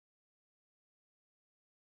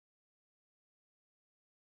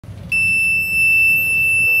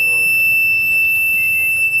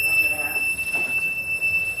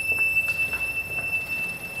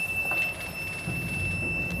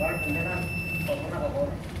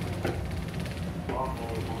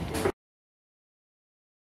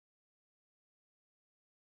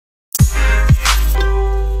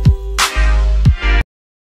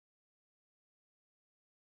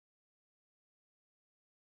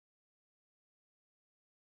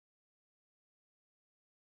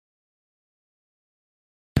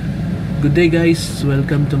Good day guys,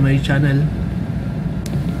 welcome to my channel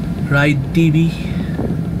Ride TV.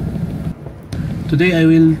 Today I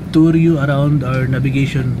will tour you around our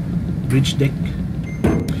navigation bridge deck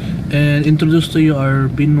and introduce to you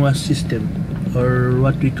our Bnwas system, or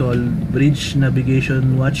what we call Bridge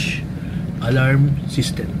Navigation Watch Alarm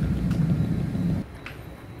System,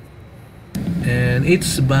 and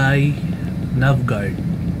it's by Navgard.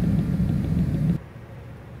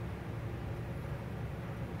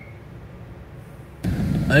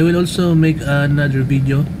 I will also make another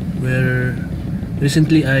video where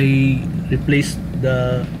recently I replaced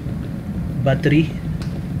the battery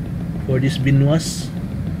for this Bnwas,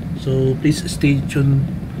 so please stay tuned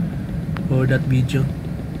for that video.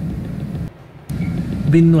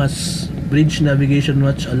 Bnwas Bridge Navigation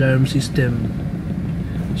Watch Alarm System.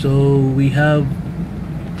 So we have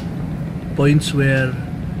points where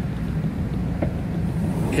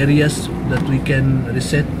areas that we can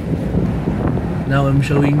reset. Now I'm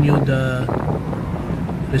showing you the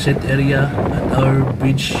reset area at our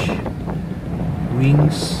bridge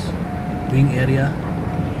wing area.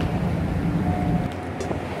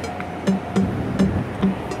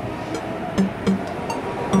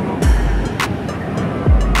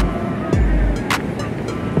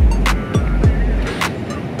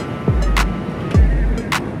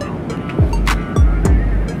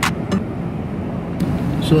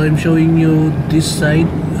 So I'm showing you this side,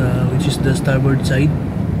 which is the starboard side,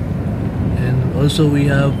 and also we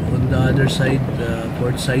have on the other side the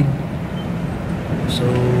port side. So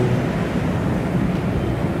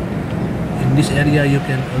in this area you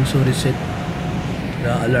can also reset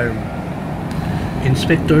the alarm.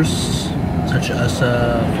 Inspectors such as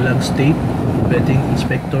flag state, vetting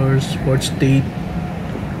inspectors, port state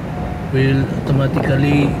will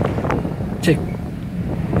automatically check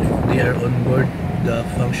if they are on board the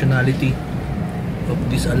functionality of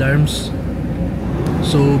these alarms.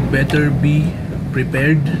 So better be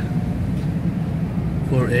prepared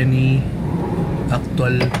for any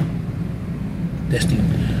actual testing.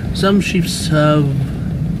 Some ships have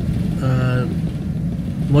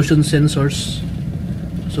motion sensors,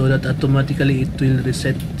 so that automatically it will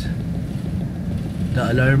reset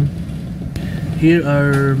the alarm. Here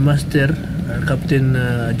our master, our captain,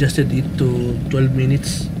 adjusted it to 12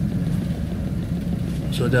 minutes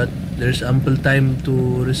so that there's ample time to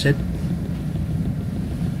reset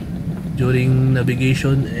during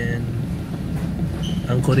navigation and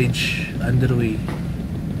anchorage underway.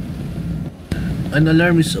 An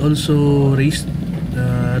alarm is also raised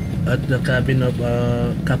at the cabin of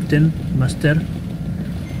captain, master,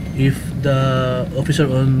 if the officer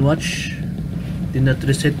on watch did not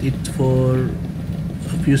reset it for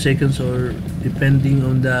a few seconds, or depending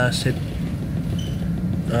on the set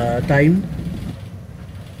time.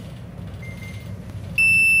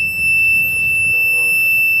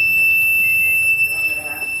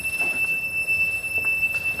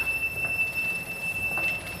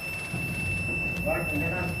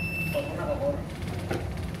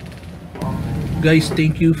 Guys,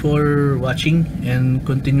 thank you for watching and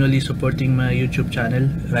continually supporting my YouTube channel,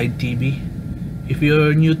 Ride TV. If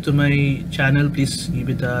you're new to my channel, please give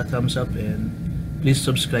it a thumbs up and please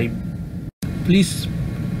subscribe. Please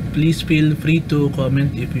feel free to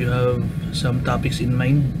comment if you have some topics in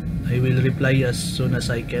mind. I will reply as soon as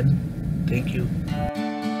I can. Thank you.